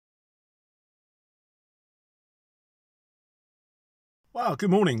Well, good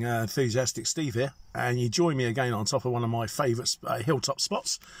morning, enthusiastic Steve here, and you join me again on top of one of my favourite hilltop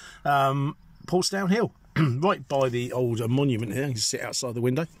spots, Portsdown Hill, right by the old monument here. You can sit outside the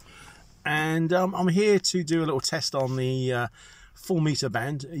window, and I'm here to do a little test on the 4-metre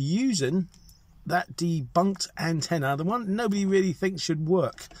band using that debunked antenna, the one nobody really thinks should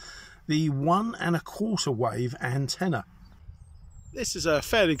work, the 1 1/4 wave antenna. This is a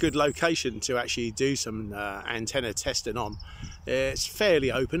fairly good location to actually do some antenna testing on. It's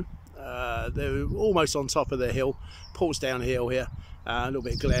fairly open. They're almost on top of the hill, Portsdown Hill here. A little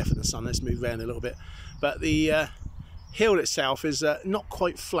bit of glare from the sun. Let's move around a little bit. But the hill itself is not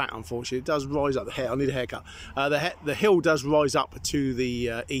quite flat, unfortunately. It does rise up. I need a haircut. The hill does rise up to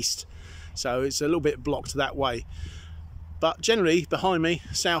the east, so it's a little bit blocked that way. But generally, behind me,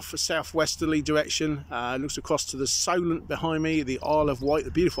 southwesterly direction, looks across to the Solent behind me, the Isle of Wight,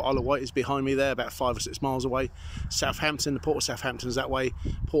 the beautiful Isle of Wight is behind me there, about 5 or 6 miles away. Southampton, the Port of Southampton is that way.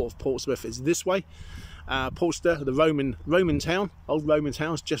 Port of Portsmouth is this way. Portsmouth, the Roman town, old Roman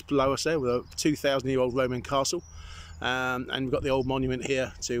town, is just below us there, with a 2,000-year-old Roman castle. And we've got the old monument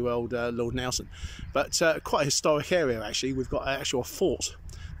here to old Lord Nelson. But quite a historic area, actually. We've got actually a fort.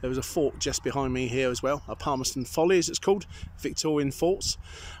 There was a fort just behind me here as well, a Palmerston Folly as it's called, Victorian forts.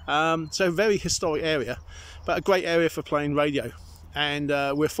 So very historic area, but a great area for playing radio. And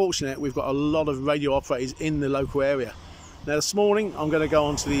we're fortunate we've got a lot of radio operators in the local area. Now this morning I'm going to go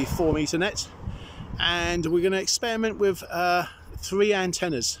onto the 4-metre net, and we're going to experiment with 3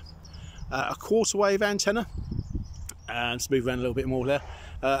 antennas. A 1/4 wave antenna, and let's move around a little bit more there.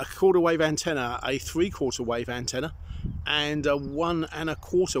 A 1/4 wave antenna, a 3/4 wave antenna, and a 1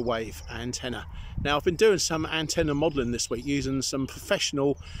 1/4 wave antenna. Now I've been doing some antenna modelling this week using some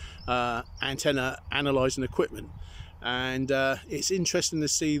professional antenna analysing equipment, and it's interesting to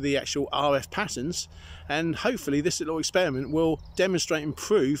see the actual RF patterns, and hopefully this little experiment will demonstrate and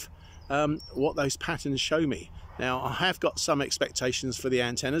prove what those patterns show me. Now I have got some expectations for the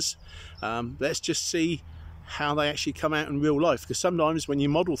antennas. Let's just see how they actually come out in real life, because sometimes when you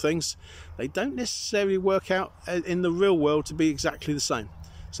model things, they don't necessarily work out in the real world to be exactly the same.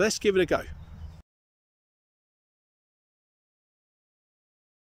 So let's give it a go.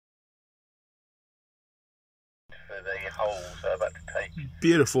 The holes are about to take.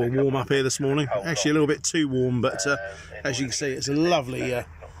 Beautiful warm up here this morning, actually a little bit too warm, but as you can see, it's a lovely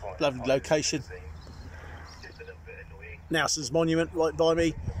lovely location. Nelson's monument right by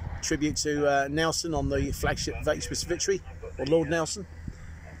me, tribute to Nelson on the flagship victory, or Lord Nelson.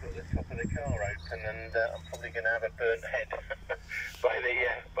 I've got the top of the car open, and I'm probably going to have a burnt head by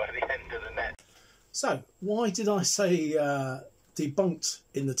the end of the net. So, why did I say debunked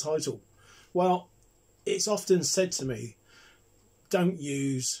in the title? Well, it's often said to me, don't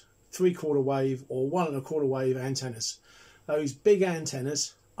use 3/4 wave or 1 1/4 wave antennas. Those big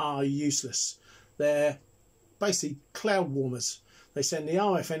antennas are useless. They're basically cloud warmers. They send the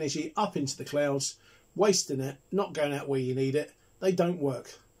RF energy up into the clouds, wasting it, not going out where you need it. They don't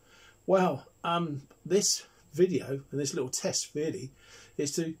work. Well, this video and this little test really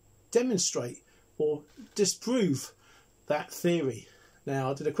is to demonstrate or disprove that theory.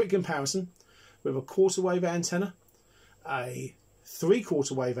 Now, I did a quick comparison with a 1/4 wave antenna, a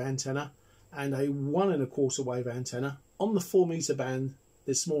 3/4 wave antenna, and a 1 1/4 wave antenna on the 4-metre band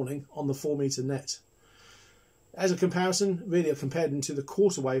this morning on the 4-metre net. As a comparison, really I compared them to the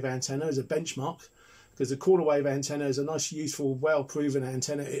 1/4 wave antenna as a benchmark, because the 1/4 wave antenna is a nice, useful, well-proven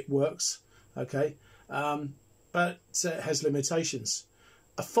antenna. It works, okay, but it has limitations.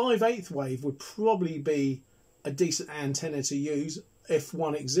 A 5/8 wave would probably be a decent antenna to use if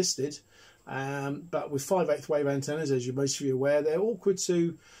one existed, but with 5/8 wave antennas, as you're most of you aware, they're awkward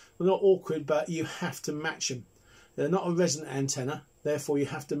to, well, not awkward, but you have to match them. They're not a resonant antenna, therefore you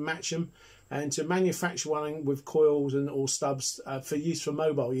have to match them. And to manufacture one with coils and or stubs for use for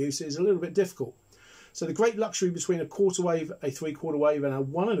mobile use is a little bit difficult. So the great luxury between a 1/4 wave, a 3/4 wave, and a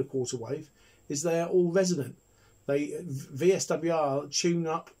 1 1/4 wave is they are all resonant. They VSWR tune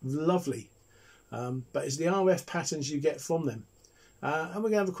up lovely, but it's the RF patterns you get from them. And we're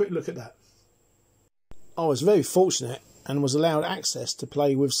going to have a quick look at that. I was very fortunate and was allowed access to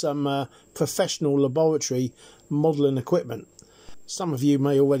play with some professional laboratory modelling equipment. Some of you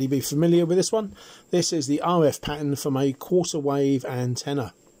may already be familiar with this one. This is the RF pattern from a 1/4 wave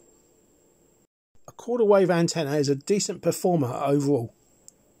antenna. A 1/4 wave antenna is a decent performer overall.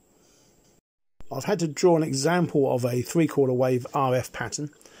 I've had to draw an example of a 3/4 wave RF pattern,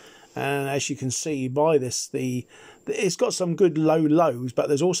 and as you can see by this, it's got some good low lows, but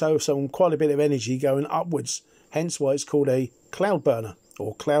there's also quite a bit of energy going upwards, hence why it's called a cloud burner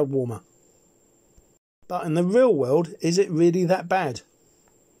or cloud warmer. But in the real world, is it really that bad?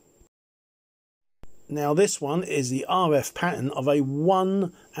 Now this one is the RF pattern of a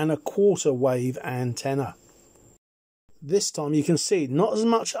 1 1/4 wave antenna. This time you can see not as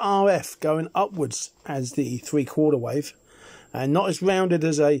much RF going upwards as the 3/4 wave, and not as rounded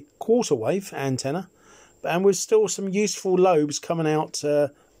as a 1/4 wave antenna, and with still some useful lobes coming out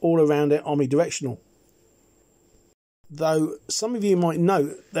all around it omnidirectional. Though some of you might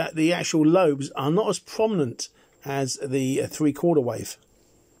note that the actual lobes are not as prominent as the 3/4 wave.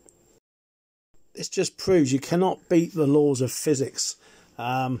 This just proves you cannot beat the laws of physics.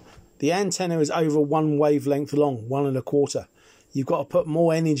 The antenna is over 1 wavelength long, 1 1/4. You've got to put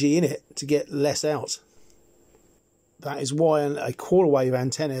more energy in it to get less out. That is why a 1/4 wave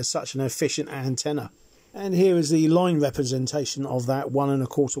antenna is such an efficient antenna. And here is the line representation of that 1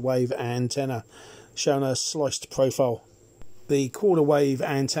 1/4 wave antenna, showing a sliced profile. The 1/4 wave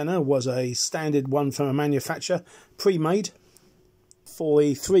antenna was a standard one from a manufacturer, pre-made. For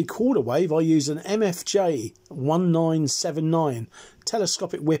the 3/4 wave, I use an MFJ 1979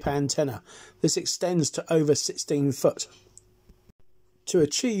 telescopic whip antenna. This extends to over 16 foot. To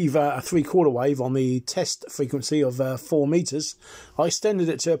achieve a 3/4 wave on the test frequency of 4 meters, I extended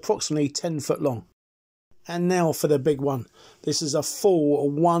it to approximately 10 foot long. And now for the big one. This is a full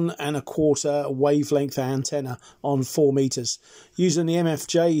 1 1/4 wavelength antenna on 4 meters. Using the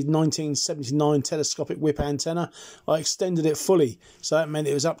MFJ 1979 telescopic whip antenna, I extended it fully, so that meant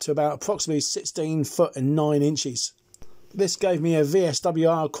it was up to about approximately 16 foot and 9 inches. This gave me a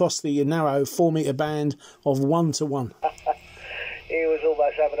VSWR across the narrow 4 meter band of 1 to 1. He was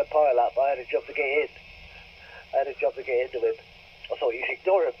almost having a pile up. I had a job to get in. I had a job to get into him. I thought, he's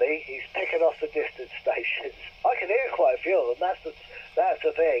ignoring me. He's picking off the distance stations. I can hear quite a few of them. That's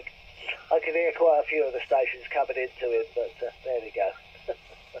the thing. I can hear quite a few of the stations coming into him, but there we go.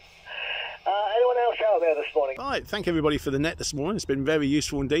 Anyone else out there this morning? Right, thank everybody for the net this morning. It's been very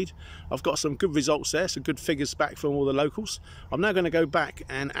useful indeed. I've got some good results there, some good figures back from all the locals. I'm now going to go back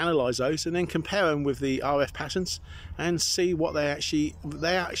and analyse those and then compare them with the RF patterns and see what they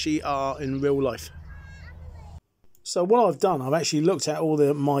actually are in real life. So what I've done, I've actually looked at all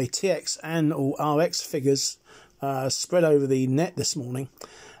my TX and all RX figures spread over the net this morning,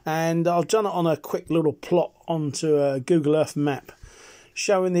 and I've done it on a quick little plot onto a Google Earth map,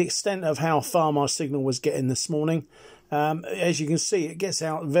 showing the extent of how far my signal was getting this morning. As you can see, it gets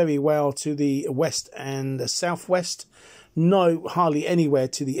out very well to the west and the southwest, no hardly anywhere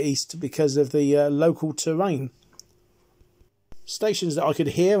to the east because of the local terrain. Stations that I could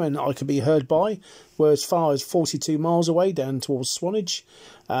hear and I could be heard by were as far as 42 miles away down towards Swanage,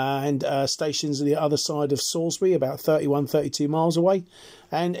 and stations on the other side of Salisbury about 31-32 miles away,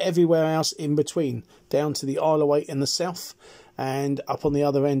 and everywhere else in between down to the Isle of Wight in the south and up on the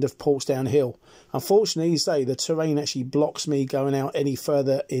other end of Portsdown Hill. Unfortunately, the terrain actually blocks me going out any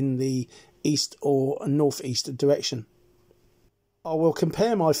further in the east or northeast direction. I will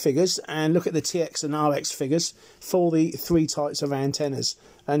compare my figures and look at the TX and RX figures for the 3 types of antennas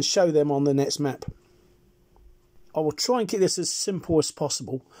and show them on the NETS map. I will try and keep this as simple as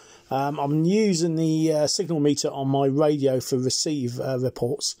possible. I'm using the signal meter on my radio for receive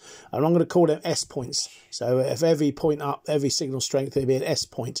reports, and I'm going to call them S points. So if every point up, every signal strength, it'll be an S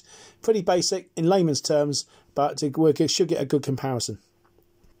point. Pretty basic in layman's terms, but it should get a good comparison.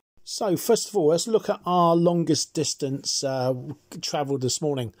 So first of all, let's look at our longest distance travelled this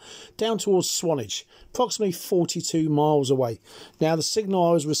morning, down towards Swanage, approximately 42 miles away. Now the signal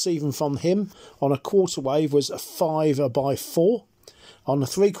I was receiving from him on a 1/4 wave was a 5/4, on the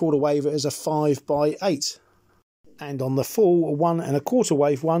 3/4 wave it is a 5/8, and on the full 1 1/4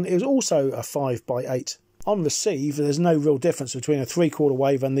 wave one it was also a 5/8. On receive, there's no real difference between a 3/4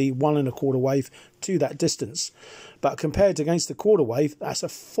 wave and the 1 1/4 wave to that distance. But compared against the 1/4 wave, that's a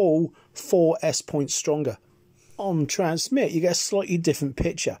full 4 S points stronger. On transmit, you get a slightly different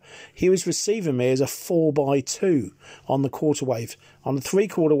picture. He was receiving me as a 4/2 on the 1/4 wave. On the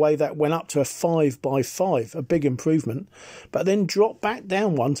 3/4 wave, that went up to a 5/5, a big improvement, but then dropped back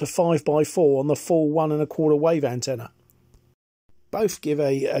down one to 5/4 on the full 1 1/4 wave antenna. Both give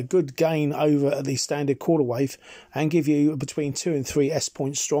a good gain over the standard 1/4 wave and give you between 2 and 3 S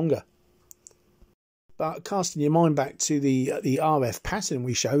points stronger. But casting your mind back to the RF pattern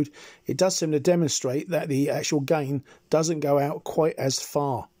we showed, it does seem to demonstrate that the actual gain doesn't go out quite as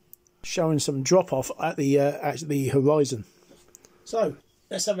far, showing some drop off at the horizon. So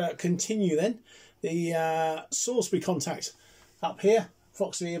let's have a continue then. The Salisbury contact up here,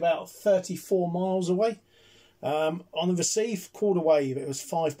 approximately about 34 miles away. On the receive 1/4 wave it was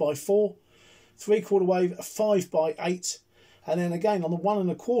 5/4, 3/4 wave 5/8, And then again on the 1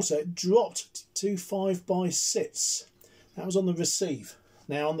 1/4, it dropped to 5x6. That was on the receive.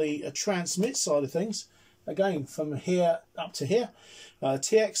 Now on the transmit side of things, again from here up to here,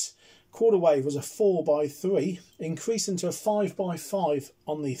 TX quarter wave was a 4x3, increasing to a 5x5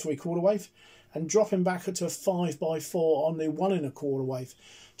 on the 3/4 wave, and dropping back to a 5x4 on the 1 1/4 wave.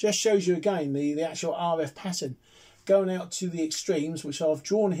 Just shows you again the actual RF pattern going out to the extremes, which I've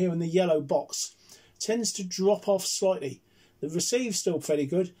drawn here in the yellow box, tends to drop off slightly. The receive's still pretty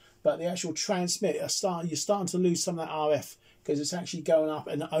good, but the actual transmit, you're starting to lose some of that RF because it's actually going up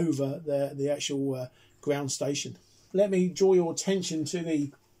and over the actual ground station. Let me draw your attention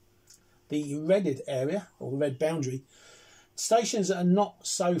to the redded area, or the red boundary. Stations that are not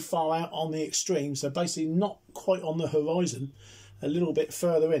so far out on the extremes, so basically not quite on the horizon, a little bit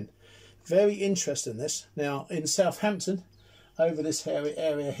further in. Very interesting this. Now in Southampton, over this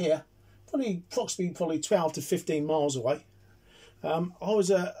area here, approximately 12 to 15 miles away, I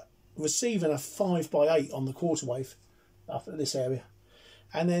was receiving a 5x8 on the quarter wave up at this area,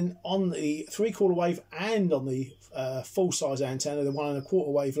 and then on the 3/4 wave and on the full size antenna, the 1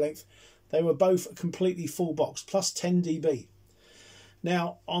 1/4 wavelength, they were both completely full box, plus 10 dB.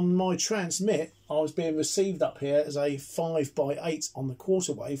 Now on my transmit, I was being received up here as a 5x8 on the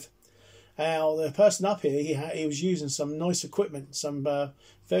quarter wave. Now the person up here, he was using some nice equipment, some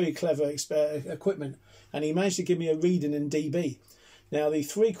very clever equipment, and he managed to give me a reading in dB. Now the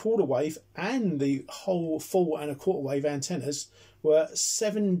 3/4 wave and the whole full 1 1/4 wave antennas were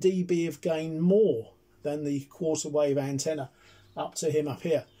 7 dB of gain more than the quarter wave antenna up to him up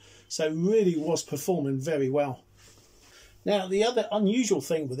here. So really was performing very well. Now the other unusual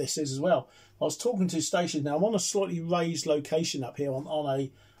thing with this is as well, I was talking to stations. Now I'm on a slightly raised location up here on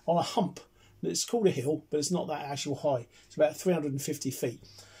a hump. It's called a hill, but it's not that actual high. It's about 350 feet.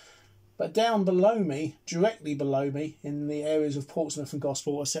 But down below me, directly below me, in the areas of Portsmouth and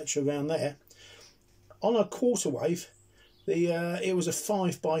Gosport, etc., around there, on a quarter wave, it was a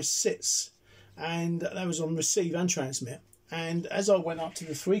 5x6, and that was on receive and transmit. And as I went up to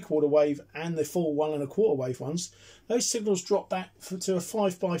the 3/4 wave and the full 1 1/4 wave ones, those signals dropped back to a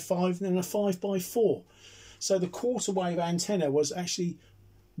 5x5 and then a 5x4. So the quarter wave antenna was actually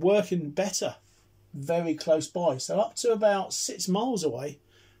working better very close by. So up to about 6 miles away,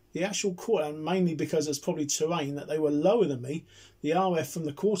 the actual quarter, and mainly because it's probably terrain that they were lower than me, the RF from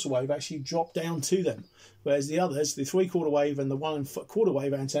the quarter wave actually dropped down to them. Whereas the others, the 3/4 wave and the 1 1/4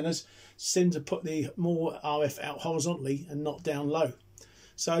 wave antennas, seem to put the more RF out horizontally and not down low.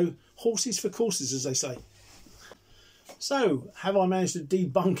 So horses for courses, as they say. So have I managed to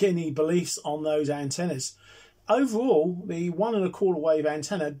debunk any beliefs on those antennas? Overall, the 1 1/4 wave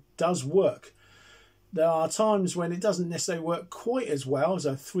antenna does work. There are times when it doesn't necessarily work quite as well as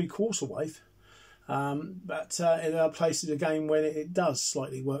a 3/4 wave, but there are places again when it does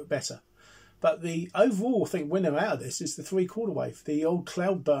slightly work better. But the overall winner out of this is the 3/4 wave, the old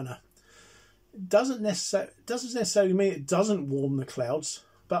cloud burner. It doesn't necessarily mean it doesn't warm the clouds,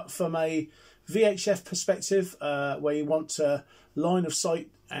 but from a VHF perspective, where you want line of sight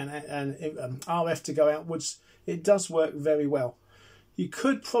and RF to go outwards, it does work very well. You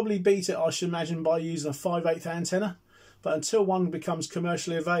could probably beat it, I should imagine, by using a 5/8 antenna, but until one becomes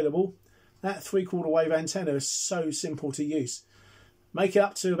commercially available, that 3/4 wave antenna is so simple to use. Make it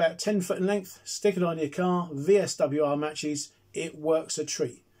up to about 10 foot in length, stick it on your car, VSWR matches, it works a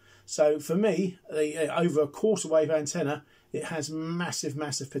treat. So for me, over a quarter wave antenna, it has massive,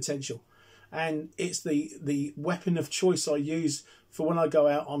 massive potential. And it's the weapon of choice I use for when I go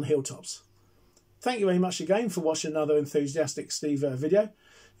out on hilltops. Thank you very much again for watching another Enthusiastic Steve video.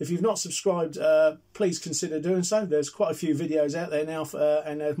 If you've not subscribed, please consider doing so. There's quite a few videos out there now,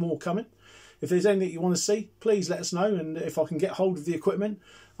 and there's more coming. If there's anything you want to see, please let us know, and if I can get hold of the equipment,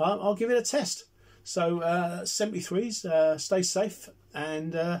 I'll give it a test. So 73s, stay safe,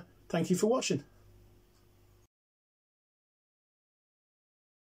 and thank you for watching.